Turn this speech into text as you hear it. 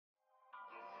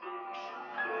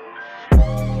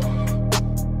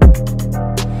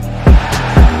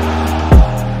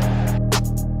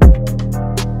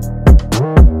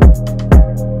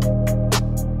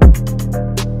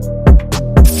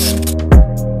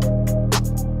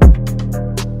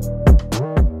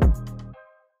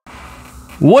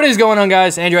What is going on,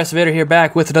 guys? Andrew Estavader here,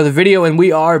 back with another video, and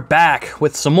we are back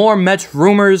with some more Mets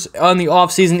rumors on the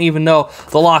offseason. Even though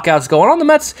the lockout's going on, the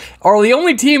Mets are the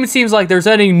only team it seems like there's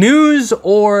any news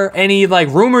or any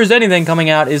rumors, anything coming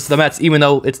out is the Mets. Even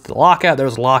though it's the lockout,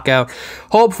 there's a lockout.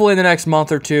 Hopefully in the next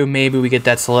month or two, maybe we get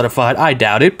that solidified. I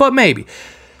doubt it, but maybe.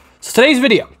 So today's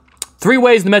video: 3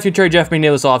 ways the Mets can trade Jeff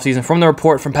McNeil this offseason. From the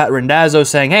report from Pat Rendazzo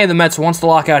saying, hey, the Mets, once the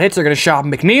lockout hits, they're going to shop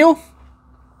McNeil.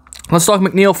 Let's talk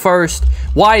McNeil first.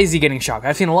 Why is he getting shopped?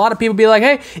 I've seen a lot of people be like,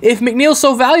 hey, if McNeil's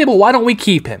so valuable, why don't we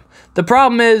keep him? The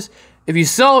problem is, if you've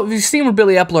seen what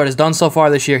Billy Eppler has done so far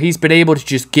this year, he's been able to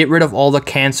just get rid of all the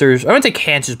cancers. I wouldn't say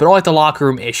cancers, but all the locker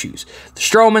room issues. The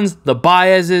Stromans, the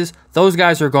Baezes, those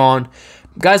guys are gone.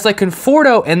 Guys like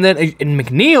Conforto and then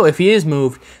McNeil, if he is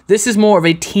moved, this is more of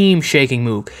a team-shaking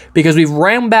move because we've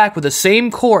ran back with the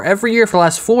same core every year for the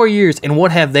last 4 years, and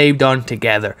what have they done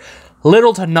together?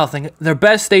 Little to nothing. Their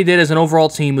best they did as an overall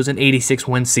team was an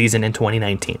 86-win season in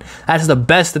 2019. That's the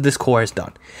best that this core has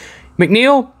done.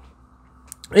 McNeil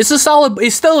is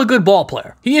he's still a good ball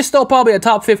player. He is still probably a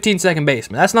top 15 second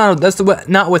baseman. That's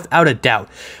not without a doubt.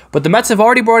 But the Mets have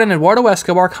already brought in Eduardo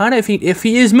Escobar, kind of, if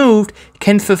he is moved,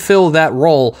 can fulfill that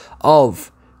role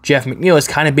of Jeff McNeil as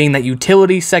kind of being that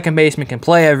utility second baseman, can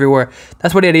play everywhere.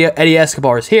 That's what Eddie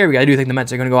Escobar is here. I do think the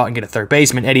Mets are going to go out and get a third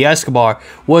baseman. Eddie Escobar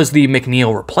was the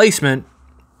McNeil replacement.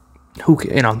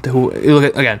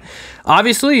 Again,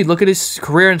 obviously, look at his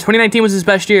career. In 2019 was his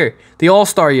best year. The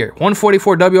All-Star year.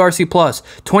 144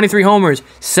 WRC+, 23 homers,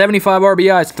 75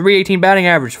 RBIs, 318 batting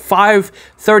average,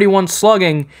 531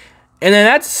 slugging. And then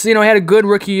that's, he had a good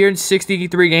rookie year in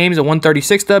 63 games, a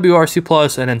 136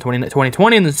 WRC+, and then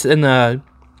 2020 in the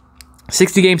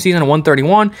 60-game season, a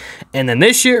 131, and then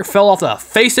this year fell off the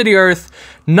face of the earth,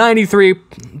 93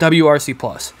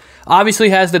 WRC+. Obviously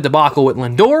has the debacle with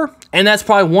Lindor, and that's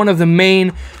probably one of the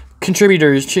main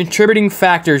contributing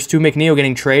factors to McNeil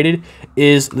getting traded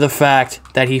is the fact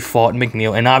that he fought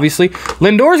McNeil. And obviously,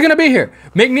 Lindor is going to be here.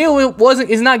 McNeil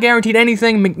is not guaranteed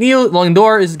anything.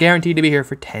 Lindor is guaranteed to be here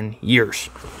for 10 years.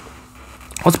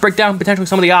 Let's break down potentially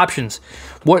some of the options,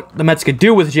 what the Mets could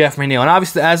do with Jeff McNeil. And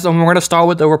obviously, as we're going to start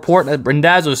with the report that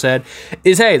Rendazzo said,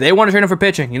 is, hey, they want to trade him for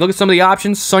pitching. You look at some of the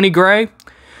options: Sonny Gray,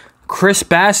 Chris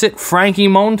Bassett, Frankie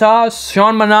Montas,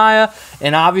 Sean Manaea,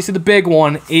 and obviously the big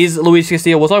one is Luis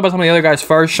Castillo. We'll talk about some of the other guys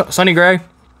first. Sonny Gray,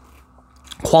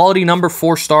 quality number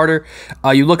 4 starter.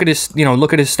 You look at his,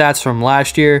 stats from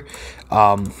last year.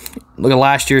 Look at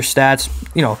last year's stats.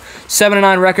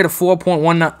 7-9 record, a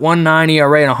 4.19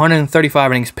 ERA, and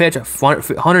 135 innings pitched,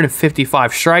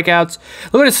 155 strikeouts.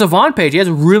 Look at his savant page. He has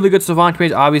a really good savant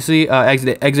page. Obviously,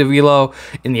 exit velo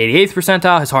in the 88th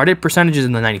percentile. His hard hit percentage is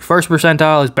in the 91st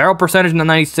percentile. His barrel percentage in the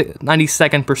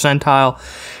 92nd percentile.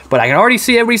 But I can already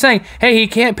see everybody saying, "Hey, he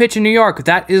can't pitch in New York."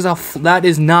 That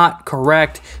is not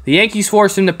correct. The Yankees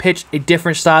forced him to pitch a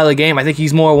different style of game. I think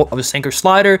he's more of a sinker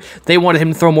slider. They wanted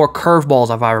him to throw more curveballs,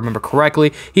 if I remember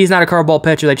correctly. He's not a curveball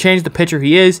pitcher. They changed the pitcher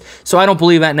he is, so I don't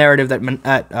believe that narrative that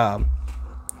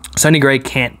Sonny Gray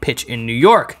can't pitch in New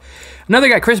York. Another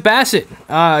guy, Chris Bassett,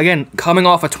 again, coming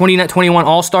off a 2021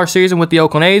 All-Star season with the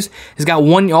Oakland A's. He's got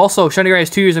one, also, Sonny Gray has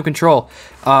 2 years of control.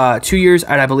 2 years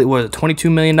at, I believe, was it $22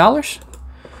 million?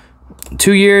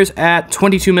 2 years at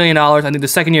 $22 million. I think the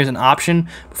second year is an option.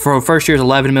 For first year is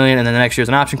 $11 million, and then the next year is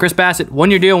an option. Chris Bassett,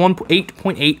 1-year deal,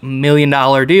 $8.8 million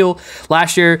deal.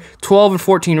 Last year,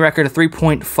 12-14 record, a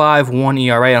 3.51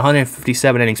 ERA,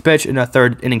 157 innings pitched, and a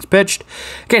third innings pitched.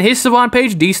 Again, his savant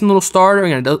page, decent little starter.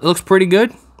 It looks pretty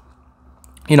good.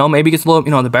 Maybe he gets a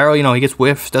little, the barrel, he gets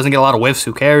whiffs, doesn't get a lot of whiffs,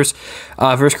 who cares?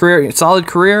 For his career, solid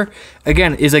career,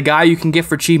 again, is a guy you can get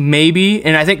for cheap, maybe.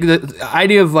 And I think the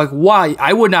idea of, why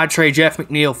I would not trade Jeff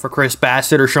McNeil for Chris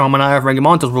Bassett or Sean Manaea or Frankie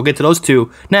Montas, we'll get to those two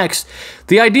next.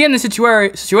 The idea in the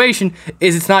situation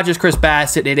is it's not just Chris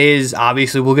Bassett, it is,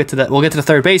 obviously, we'll get to the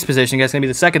third base position. That's going to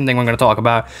be the second thing we're going to talk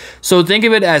about. So think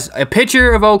of it as a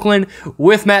pitcher of Oakland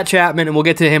with Matt Chapman, and we'll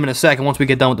get to him in a second once we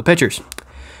get done with the pitchers.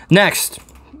 Next,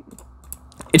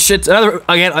 it's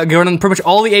pretty much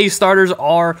all the A's starters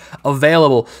are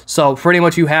available, so pretty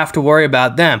much you have to worry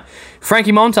about them.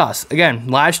 Frankie Montas, again,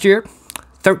 last year,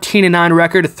 13-9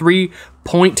 record, a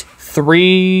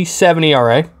 3.37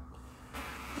 ERA,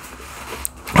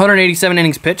 187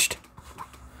 innings pitched,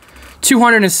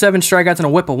 207 strikeouts, and a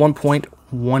whip of 1.18.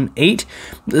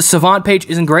 The savant page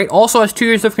isn't great. Also has 2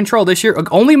 years of control this year,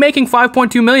 only making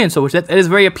 $5.2 million, so that is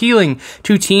very appealing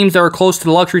to teams that are close to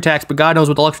the luxury tax, but God knows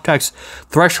what the luxury tax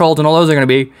thresholds and all those are going to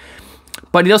be.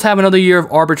 But he does have another year of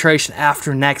arbitration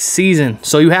after next season,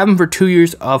 so you have him for 2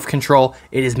 years of control.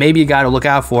 It is maybe a guy to look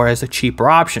out for as a cheaper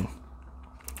option.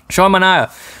 Sean Manaea,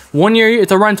 1 year,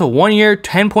 it's a rental. 1 year,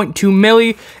 10.2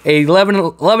 milli, a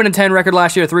 11-10 record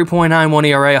last year, 3.91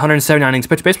 ERA, 179 innings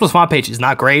pitched. Baseball Swamp page is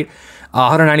not great,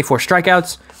 194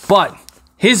 strikeouts, but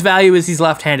his value is he's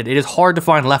left-handed. It is hard to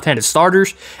find left-handed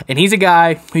starters, and he's a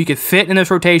guy who you could fit in this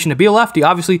rotation to be a lefty.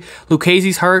 Obviously,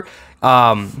 Lucchese's hurt.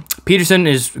 Peterson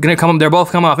is going to come. They're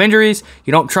both coming off injuries.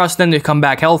 You don't trust them to come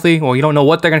back healthy, or you don't know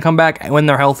what they're going to come back when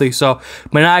they're healthy. So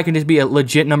Manaea can just be a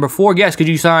legit number 4. Yes, could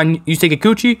you take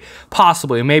Kikuchi?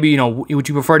 Possibly. Maybe, would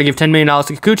you prefer to give $10 million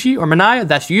to Kikuchi or Manaea?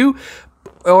 That's you.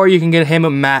 Or you can get him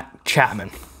a Matt Chapman.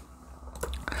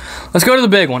 Let's go to the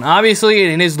big one. Obviously,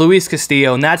 it is Luis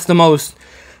Castillo, and that's what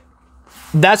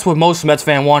most Mets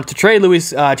fans want to trade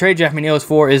Jeff McNeil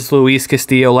for, is Luis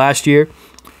Castillo last year.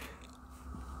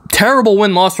 Terrible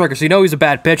win-loss record, so you know he's a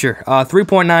bad pitcher.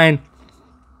 3.9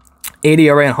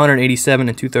 ERA, 187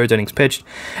 and 2/3 innings pitched.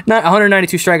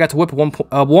 192 strikeouts, whip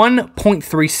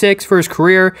 1.36 for his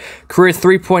career. Career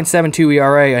 3.72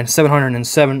 ERA and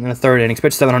 707 and 1/3 innings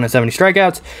pitched, 770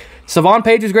 strikeouts. Savon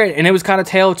Page was great, and it was kind of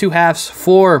tale of two halves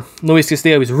for Luis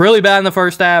Castillo. He was really bad in the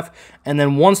first half, and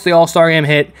then once the All-Star game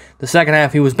hit, the second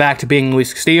half, he was back to being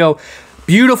Luis Castillo.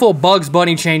 Beautiful Bugs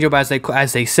Bunny changeup,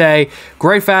 as they say.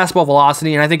 Great fastball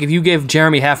velocity, and I think if you give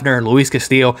Jeremy Hefner and Luis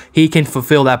Castillo, he can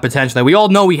fulfill that potential that we all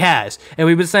know he has. And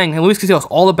we've been saying, hey, Luis Castillo has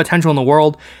all the potential in the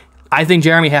world. I think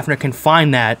Jeremy Hefner can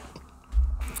find that.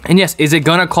 And yes, is it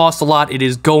going to cost a lot? It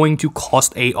is going to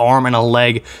cost an arm and a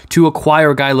leg to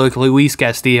acquire a guy like Luis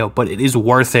Castillo, but it is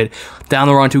worth it down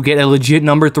the run to get a legit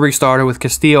number 3 starter with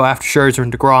Castillo after Scherzer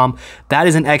and DeGrom. That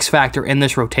is an X factor in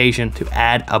this rotation to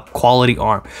add a quality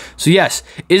arm. So yes,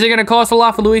 is it going to cost a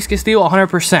lot for Luis Castillo?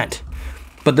 100%.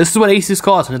 But this is what aces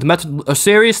cost. And if the Mets are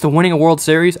serious to winning a World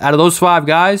Series, out of those 5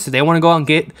 guys, they want to go out and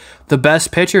get the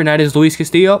best pitcher, and that is Luis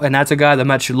Castillo, and that's a guy the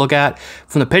Mets should look at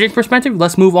from the pitching perspective.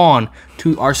 Let's move on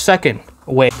to our second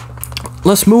wave.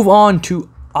 Let's move on to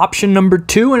option number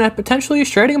 2, and that potentially is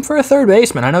trading him for a third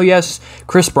baseman. I know, yes,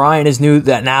 Chris Bryant is new,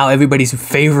 that now everybody's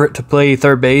favorite to play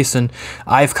third base, and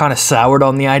I've kind of soured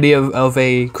on the idea of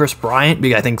a Chris Bryant,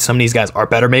 because I think some of these guys are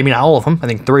better. Maybe not all of them. I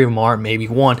think 3 of them are, maybe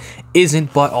 1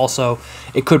 isn't, but also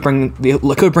it could bring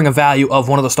a value of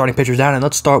one of the starting pitchers down. And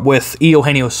let's start with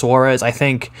Eugenio Suarez. I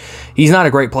think he's not a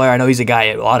great player. I know he's a guy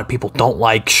a lot of people don't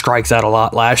like. Strikes out a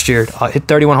lot last year. Hit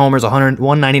 31 homers,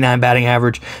 199 batting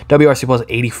average, WRC plus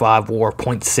 85, WAR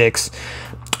 .6.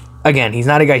 Again, he's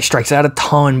not a guy who strikes out a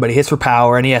ton, but he hits for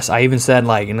power. And yes, I even said,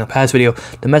 like in the past video,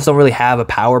 the Mets don't really have a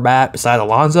power bat besides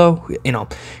Alonso.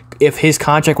 If his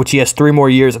contract, which he has 3 more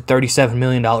years at $37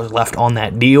 million left on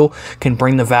that deal, can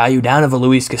bring the value down of a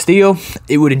Luis Castillo,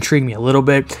 it would intrigue me a little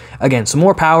bit. Again, some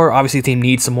more power. Obviously, the team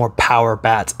needs some more power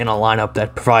bats in a lineup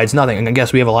that provides nothing. And I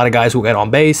guess we have a lot of guys who get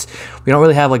on base. We don't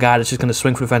really have a guy that's just going to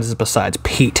swing for the fences besides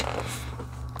Pete.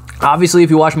 Obviously, if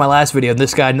you watch my last video,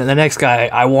 this guy, the next guy,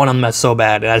 I want him Mets so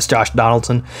bad, and that's Josh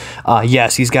Donaldson.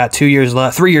 Yes, he's got 2 years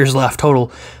left, 3 years left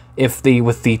total.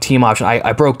 With the team option,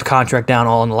 I broke the contract down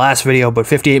all in the last video, but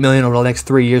 $58 million over the next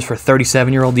 3 years for a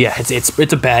 37-year-old. Yeah,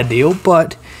 it's a bad deal,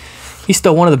 but he's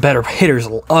still one of the better hitters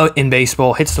in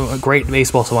baseball. Hits a great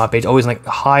baseball swap page, always like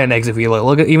high on exit velo.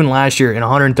 Look at even last year in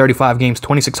 135 games,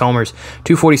 26 homers,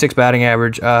 246 batting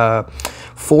average,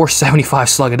 475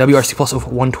 slug, a WRC plus of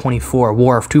 124,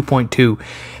 WAR of 2.2.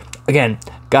 Again,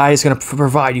 guy is going to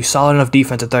provide you solid enough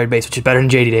defense at third base, which is better than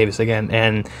J.D. Davis again.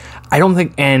 And I don't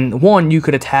think, and one, you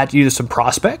could attach either some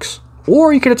prospects,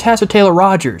 or you could attach a Taylor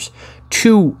Rogers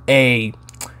to a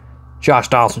Josh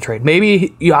Donaldson trade.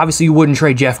 Maybe you wouldn't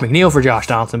trade Jeff McNeil for Josh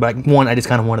Donaldson, but one, I just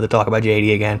kind of wanted to talk about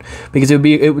JD again because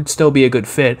it would still be a good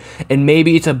fit, and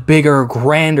maybe it's a bigger,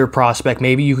 grander prospect.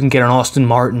 Maybe you can get an Austin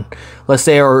Martin, let's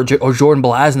say, or Jordan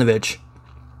Blasnovich.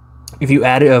 If you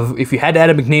had to add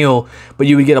a McNeil, but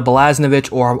you would get a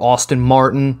Blasnovich or Austin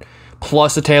Martin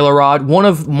plus a Taylor Rod, one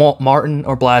of Martin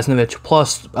or Blasnovich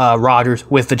plus Rogers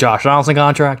with the Josh Donaldson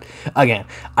contract. Again,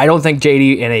 I don't think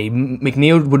JD and a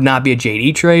McNeil would not be a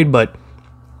JD trade, but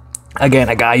again,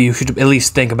 a guy you should at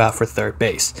least think about for third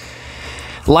base.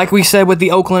 Like we said with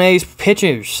the Oakland A's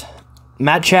pitchers,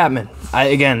 Matt Chapman.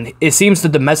 Again, it seems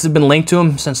that the Mets have been linked to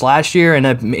him since last year, and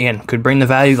again, could bring the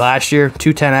value last year.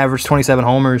 210 average, 27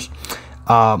 homers.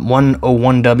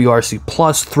 101 WRC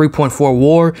plus, 3.4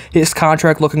 WAR. His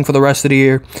contract looking for the rest of the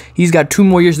year. He's got 2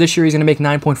 more years this year. He's going to make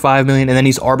 $9.5 million, and then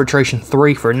he's arbitration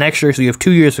 3 for next year. So you have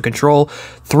 2 years to control.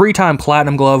 3-time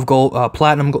platinum glove, two-time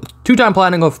platinum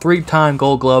glove, 3-time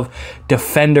Gold Glove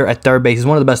defender at third base. He's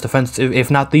one of the best defensive,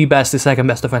 if not the best, the second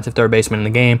best defensive third baseman in the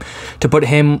game. To put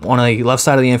him on a left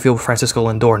side of the infield with Francisco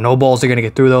Lindor, no balls are going to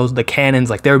get through those. The cannons,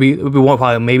 like there would be one,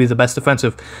 probably maybe the best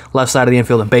defensive left side of the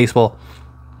infield in baseball.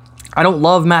 I don't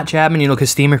love Matt Chapman, because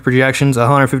steamer projections,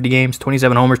 150 games,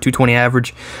 27 homers, 220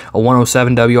 average, a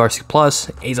 107 WRC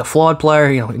plus. He's a flawed player.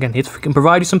 Again, he can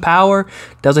provide you some power,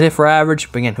 doesn't hit for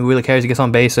average, but again, who really cares? He gets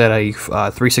on base at a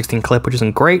 316 clip, which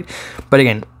isn't great. But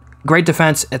again, great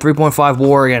defense at 3.5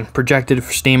 WAR. Again, projected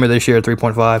for steamer this year at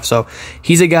 3.5. So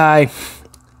he's a guy.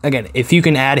 Again, if you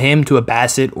can add him to a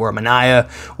Bassett or a Manaea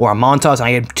or a Montas, and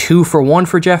I get 2 for 1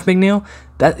 for Jeff McNeil,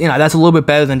 that's a little bit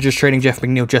better than just trading Jeff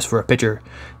McNeil just for a pitcher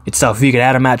itself. If you could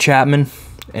add a Matt Chapman,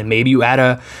 and maybe you add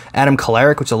a Adam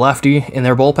Kolarek, which is a lefty, in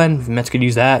their bullpen, if the Mets could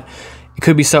use that, it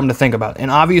could be something to think about.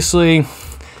 And obviously,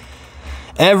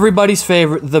 everybody's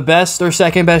favorite, the best or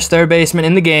second best third baseman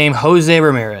in the game, Jose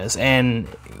Ramirez. And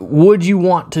would you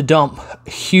want to dump a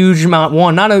huge amount,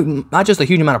 not just a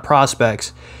huge amount of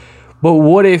prospects, but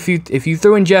what if you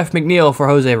threw in Jeff McNeil for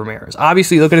Jose Ramirez?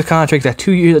 Obviously, look at his contract. At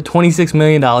 2 years, at $26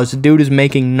 million. The dude is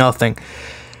making nothing.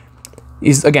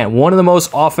 He's, again, one of the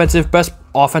best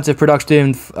offensive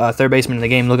productive third baseman in the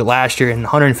game. Look at last year in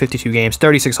 152 games,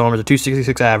 36 homers, a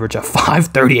 266 average, a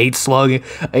 538 slug,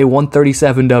 a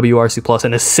 137 WRC plus,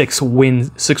 and a 6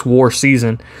 WAR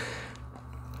season.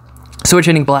 Switch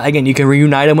hitting, again, you can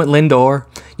reunite him with Lindor.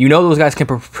 Those guys can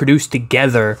produce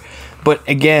together. But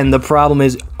again, the problem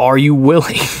is, are you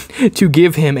willing to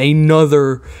give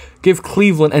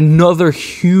Cleveland another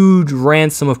huge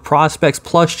ransom of prospects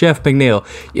plus Jeff McNeil?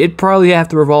 It'd probably have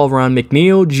to revolve around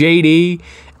McNeil, JD,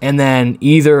 and then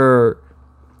either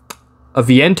a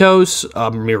Vientos,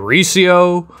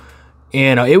 Mauricio,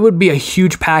 and it would be a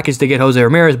huge package to get Jose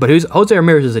Ramirez, but Jose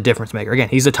Ramirez is a difference maker. Again,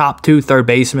 he's a top 2 third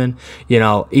baseman.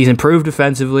 He's improved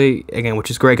defensively, again,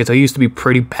 which is great because he used to be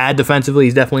pretty bad defensively.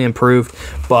 He's definitely improved,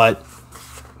 but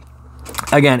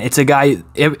again, it's a guy,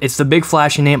 it's the big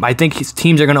flashy name. I think his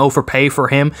teams are going to overpay for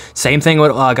him. Same thing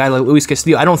with a guy like Luis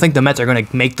Castillo. I don't think the Mets are going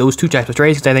to make those 2 types of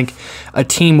trades because I think a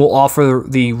team will offer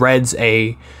the Reds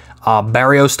a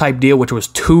Barrios type deal, which was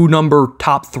 2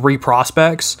 top 3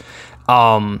 prospects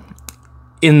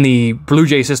in the Blue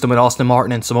Jay system with Austin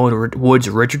Martin and Simone Woods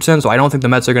Richardson. So I don't think the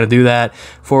Mets are going to do that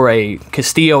for a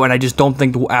Castillo, and I just don't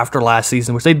think after last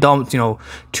season, which they dumped,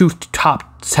 2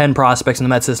 top 10 prospects in the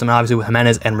Mets system, and obviously with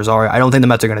Jimenez and Rosario, I don't think the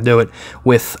Mets are going to do it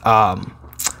with,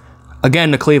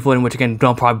 again, the Cleveland, which again,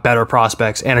 don't probably better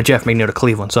prospects, and a Jeff McNeil to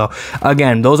Cleveland. So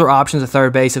again, those are options at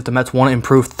third base if the Mets want to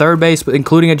improve third base,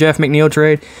 including a Jeff McNeil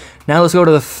trade. Now let's go to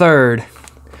the third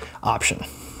option.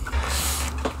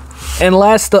 And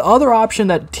last, the other option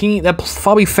that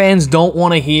probably fans don't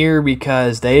want to hear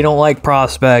because they don't like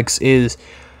prospects is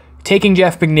taking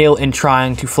Jeff McNeil and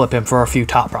trying to flip him for a few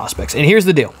top prospects. And here's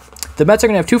the deal. The Mets are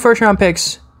going to have 2 first-round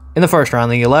picks in the first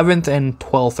round, the 11th and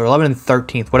 12th, or 11th and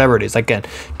 13th, whatever it is. Again,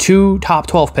 2 top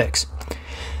 12 picks.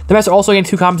 The Mets are also getting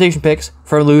 2 compensation picks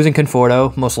for losing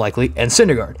Conforto, most likely, and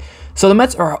Syndergaard. So the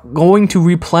Mets are going to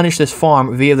replenish this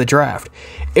farm via the draft.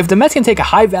 If the Mets can take a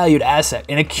high-valued asset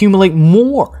and accumulate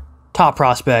more top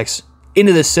prospects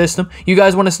into this system, you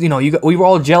guys want to, we were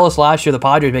all jealous last year the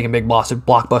Padres making big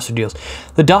blockbuster deals.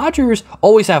 The Dodgers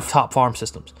always have top farm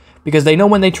systems because they know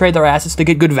when they trade their assets to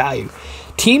get good value.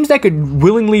 Teams that could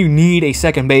willingly need a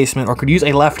second baseman or could use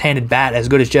a left-handed bat as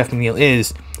good as Jeff McNeil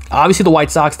is, obviously the White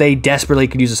Sox, they desperately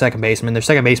could use a second baseman. Their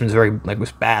second baseman is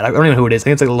was bad. I don't even know who it is. I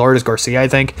think it's like Lourdes Garcia, I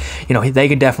think. They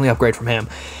could definitely upgrade from him.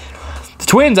 The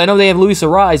Twins, I know they have Luis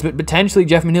Ariz, but potentially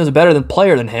Jeff McNeil is a better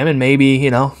player than him, and maybe,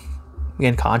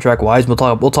 again, contract-wise, we'll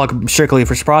talk strictly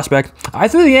for prospect. I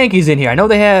threw the Yankees in here. I know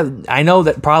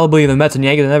that probably the Mets and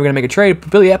Yankees are never going to make a trade,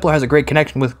 but Billy Epler has a great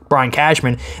connection with Brian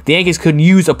Cashman. The Yankees could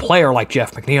use a player like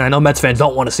Jeff McNeil. I know Mets fans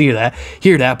don't want to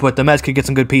hear that, but the Mets could get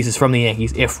some good pieces from the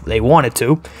Yankees if they wanted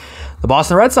to. The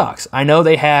Boston Red Sox. I know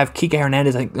they have Kike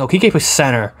Hernandez. Kike plays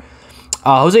center.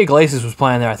 Jose Iglesias was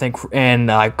playing there, I think,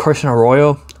 and Christian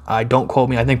Arroyo. Don't quote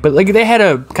me, I think, but they had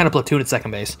a kind of platoon at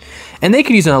second base, and they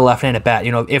could use another left-handed bat.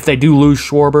 If they do lose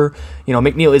Schwarber,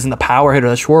 McNeil isn't the power hitter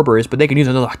that Schwarber is, but they can use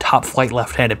another top-flight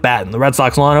left-handed bat in the Red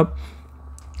Sox lineup.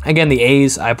 Again, the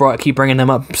A's, keep bringing them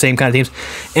up, same kind of teams,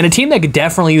 and a team that could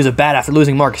definitely use a bat after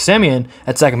losing Marcus Semien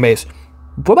at second base.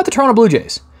 What about the Toronto Blue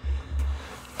Jays?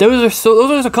 Those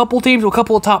are a couple teams, a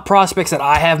couple of top prospects that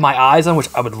I have my eyes on, which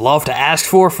I would love to ask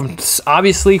for.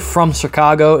 Obviously from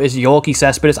Chicago is Yoelqui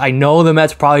Cespedes. I know the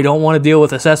Mets probably don't want to deal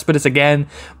with a Cespedes again,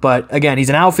 but again, he's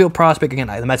an outfield prospect. Again,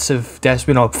 the Mets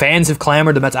fans have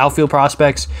clamored the Mets outfield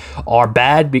prospects are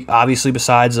bad. Obviously,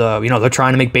 besides they're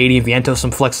trying to make Beatty and Vientos some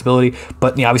flexibility,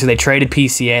 but obviously they traded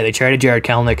PCA, they traded Jared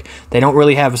Kelenic. They don't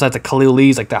really have, besides the Khalil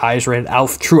Lee's like the highest rated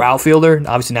true outfielder.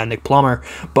 Obviously not Nick Plummer,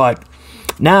 but.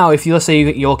 Now, let's say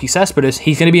you get Yoelqui Cespedes,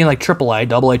 he's going to be in like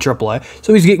AAA, AA, AAA.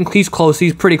 So he's close.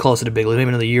 He's pretty close to the big league, maybe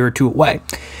another year or two away.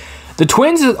 The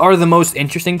Twins are the most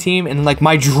interesting team, and like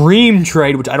my dream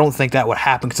trade, which I don't think that would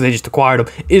happen because they just acquired him,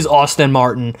 is Austin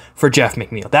Martin for Jeff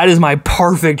McNeil. That is my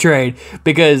perfect trade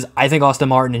because I think Austin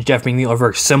Martin and Jeff McNeil are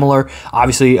very similar.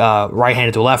 Obviously,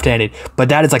 right-handed to left-handed, but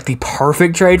that is like the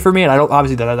perfect trade for me. And I don't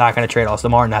obviously they're not going to trade Austin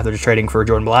Martin after just trading for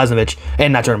Jordan Blasnovich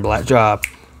and not Jordan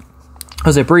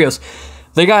Jose Barrios.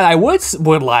 The guy I would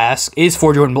ask is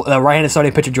for right-handed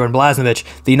starting pitcher Jordan Blasnovich,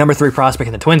 the number 3 prospect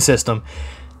in the Twin system.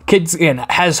 Kids, again,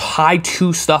 has high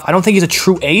 2 stuff. I don't think he's a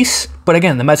true ace, but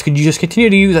again, the Mets could just continue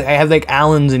to use. Like, I have like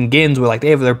Allens and Gins, where like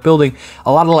they're building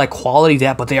a lot of like quality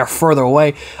depth, but they are further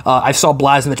away. I saw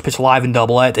Blasnovich pitch live in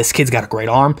Double-A. This kid's got a great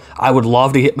arm. I would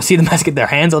love to see the Mets get their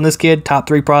hands on this kid. Top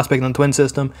 3 prospect in the Twin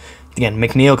system. Again,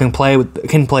 McNeil can play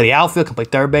the outfield, can play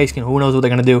third base. Who knows what they're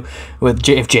gonna do with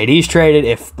if JD's traded?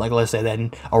 If like let's say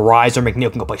then Arise or McNeil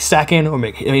can go play second, or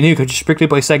McNeil could just strictly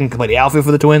play second, can play the outfield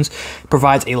for the Twins.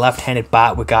 Provides a left-handed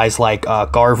bat with guys like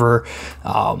Garver, who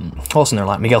else in there?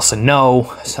 Like Miguel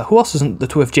Sano. So who else isn't the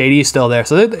two if JD is still there?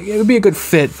 So it would be a good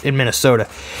fit in Minnesota.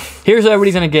 Here's what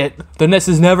everybody's gonna get. This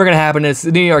is never gonna happen. It's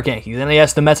the New York Yankees, and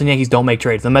yes, the Mets and Yankees don't make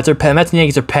trades. The Mets and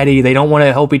Yankees are petty. They don't want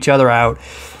to help each other out.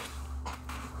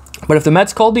 But if the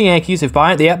Mets called the Yankees, if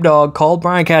the Up-Dog called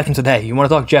Brian Cashman and said, hey, you want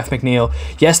to talk Jeff McNeil?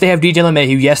 Yes, they have DJ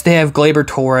LeMahieu. Yes, they have Gleyber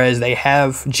Torres. They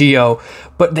have Gio.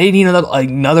 But they need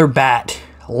another bat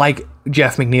like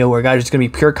Jeff McNeil, where a guy's just going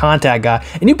to be pure contact guy.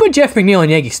 And you put Jeff McNeil in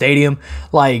Yankee Stadium,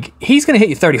 like, he's going to hit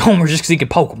you 30 homers just because he can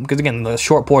poke him. Because, again, the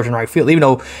short porch in right field, even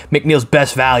though McNeil's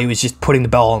best value is just putting the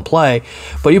ball in play.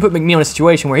 But you put McNeil in a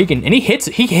situation where he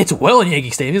hits well in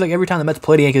Yankee Stadium. He's like, every time the Mets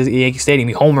play Yankee Stadium,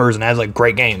 he homers and has, like,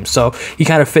 great games. So he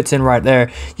kind of fits in right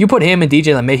there. You put him and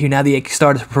DJ LeMahieu, now the Yankees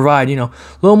started to provide, a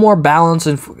little more balance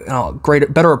and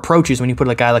better approaches when you put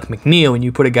a guy like McNeil and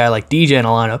you put a guy like DJ in a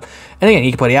lineup. And, again,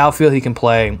 he can play the outfield, he can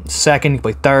play second, he can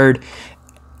play third.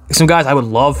 Some guys I would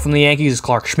love from the Yankees is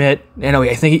Clark Schmidt.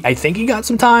 I think he got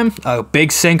some time. A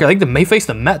big sinker. I think they faced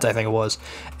the Mets. I think it was.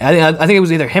 I think it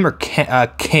was either him or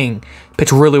King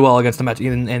pitched really well against the Mets.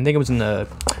 And I think it was in the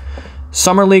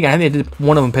Summer League. I think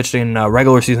one of them pitched in a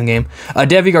regular season game.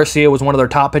 Devi Garcia was one of their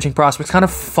top pitching prospects, kind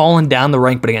of fallen down the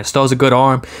rank, but again, still has a good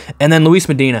arm. And then Luis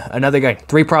Medina, another guy,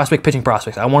 3 pitching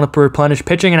prospects. I want to replenish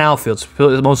pitching and outfield.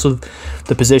 Most of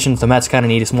the positions the Mets kind of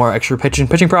need is more extra pitching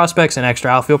prospects and extra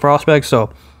outfield prospects.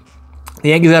 So the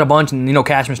Yankees got a bunch, and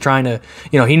Cashman's trying to,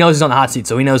 he knows he's on the hot seat,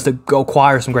 so he knows to go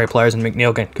acquire some great players, and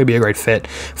McNeil could be a great fit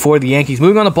for the Yankees.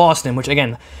 Moving on to Boston, which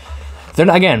again,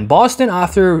 Boston,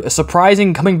 after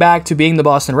surprising coming back to being the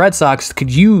Boston Red Sox,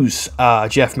 could use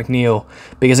Jeff McNeil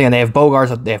because again they have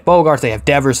Bogarts, they have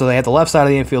Devers, so they have the left side of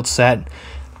the infield set.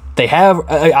 They have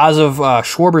as of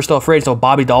Schwarber still free agent, so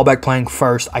Bobby Dahlbeck playing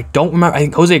first. I don't remember. I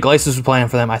think Jose Iglesias was playing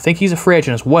for them. I think he's a free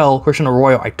agent as well. Christian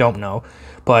Arroyo, I don't know,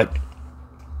 but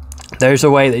there's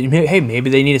a way that, hey, maybe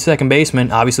they need a second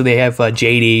baseman. Obviously, they have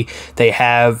JD, they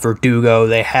have Verdugo,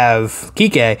 they have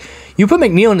Kike. You put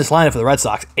McNeil in this lineup for the Red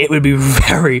Sox, it would be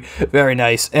very, very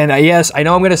nice. And yes, I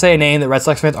know I'm going to say a name that Red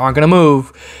Sox fans aren't going to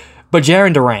move, but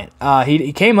Jarren Durant.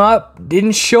 He came up,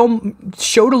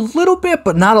 showed a little bit,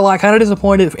 but not a lot. Kind of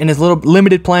disappointed in his little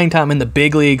limited playing time in the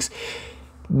big leagues.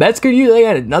 Mets could use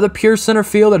another pure center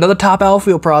field, another top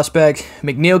outfield prospect.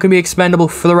 McNeil can be expendable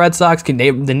for the Red Sox. If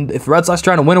the Red Sox are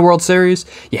trying to win a World Series,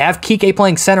 you have Kike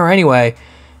playing center anyway.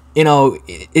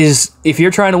 If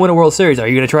you're trying to win a World Series, are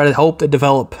you going to try to hope the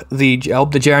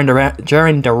Jarren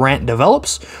Durant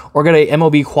develops, or get a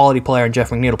MLB quality player in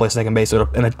Jeff McNeil to play second base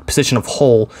in a position of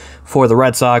hole for the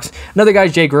Red Sox? Another guy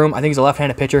is Jay Groom. I think he's a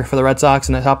left-handed pitcher for the Red Sox,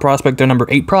 and the top prospect, their number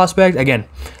 8 prospect. Again,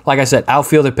 like I said,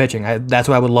 outfielder pitching. That's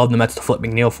why I would love the Mets to flip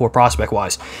McNeil for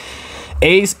prospect-wise.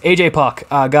 A's, AJ Puck,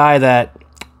 a guy that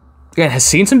again has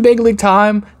seen some big league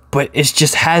time, but it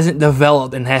just hasn't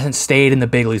developed and hasn't stayed in the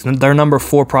big leagues. Their number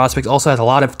 4 prospect also has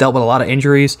dealt with a lot of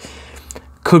injuries.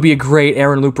 Could be a great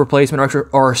Aaron Loop replacement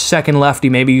or a second lefty.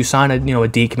 Maybe you sign a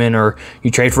Diekman, or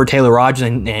you trade for Taylor Rogers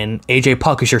and AJ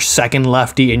Puck is your second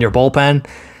lefty in your bullpen.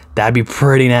 That'd be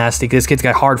pretty nasty because this kid's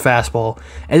got hard fastball.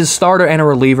 As a starter and a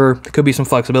reliever, there could be some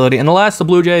flexibility. And the last, the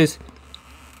Blue Jays.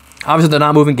 Obviously, they're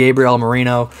not moving Gabriel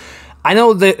Marino. I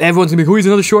know that everyone's going to be, he's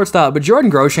another shortstop, but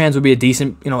Jordan Groshans would be a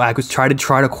decent, I could try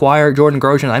to acquire Jordan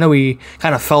Groshans. I know he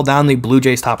kind of fell down the Blue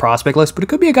Jays top prospect list, but it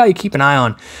could be a guy you keep an eye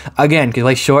on. Again, because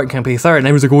he's short and can play third. And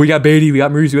everyone's like, well, we got Beatty, we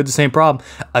got Maurice, we had the same problem.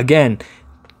 Again,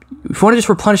 if you want to just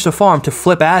replenish the farm to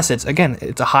flip assets, again,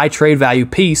 it's a high trade value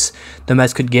piece the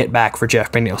Mets could get back for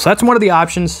Jeff McNeil. So that's one of the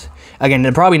options. Again,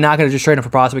 they're probably not going to just trade him for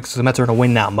prospects because the Mets are in a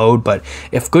win now mode, but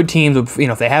if good teams,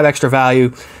 if they have extra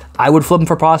value, I would flip them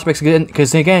for prospects again,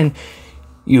 because again,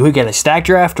 you would get a stack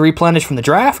draft to replenish from the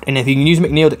draft, and if you can use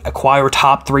McNeil to acquire a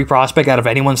top 3 prospect out of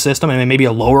anyone's system, and maybe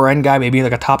a lower end guy, maybe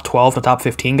like a top 12 to top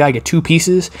 15 guy, get 2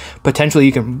 pieces, potentially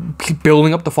you can keep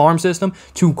building up the farm system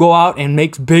to go out and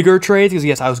make bigger trades, because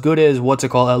yes, as good as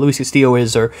Luis Castillo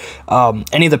is, or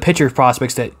any of the pitcher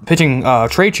prospects that pitching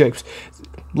trade chips,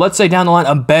 let's say down the line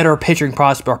a better pitching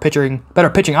prospect or better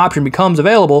pitching option becomes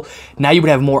available, now you would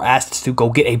have more assets to go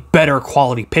get a better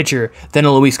quality pitcher than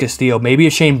a Luis Castillo, maybe a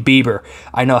Shane Bieber.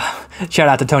 I know, shout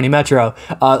out to Tony Metro.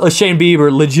 Shane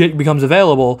Bieber legit becomes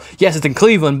available. Yes, it's in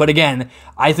Cleveland, but again,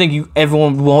 I think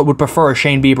everyone would prefer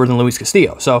Shane Bieber than Luis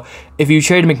Castillo. So if you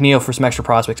trade McNeil for some extra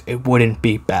prospects, it wouldn't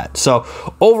be bad. So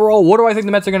overall, what do I think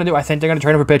the Mets are going to do? I think they're going to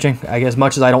trade him for pitching. I guess as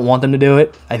much as I don't want them to do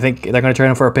it, I think they're going to trade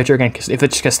him for a pitcher again. If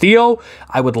it's Castillo,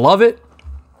 I would love it.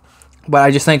 But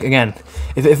I just think, again,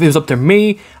 if it was up to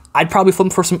me, I'd probably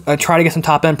flip for some, try to get some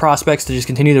top-end prospects to just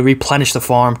continue to replenish the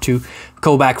farm, to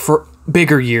go back for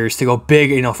bigger years, to go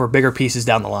big, for bigger pieces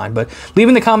down the line. But leave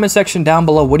in the comment section down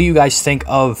below, what do you guys think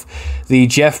of the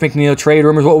Jeff McNeil trade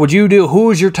rumors? What would you do?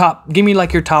 Who's your top? Give me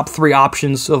like your top 3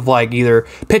 options of like either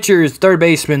pitchers, third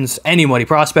basemen, anybody,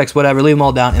 prospects, whatever. Leave them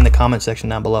all down in the comment section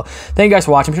down below. Thank you guys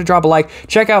for watching. Be sure to drop a like.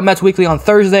 Check out Mets Weekly on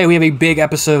Thursday. We have a big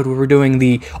episode where we're doing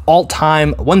the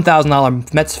all-time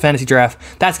 $1,000 Mets fantasy draft.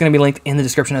 That's going to be linked in the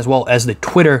description, as well as the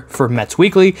Twitter for Mets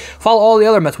Weekly. Follow all the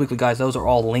other Mets Weekly guys. Those are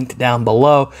all linked down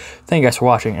below. Thank you guys for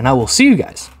watching, and I will see you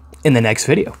guys in the next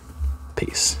video.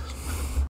 Peace.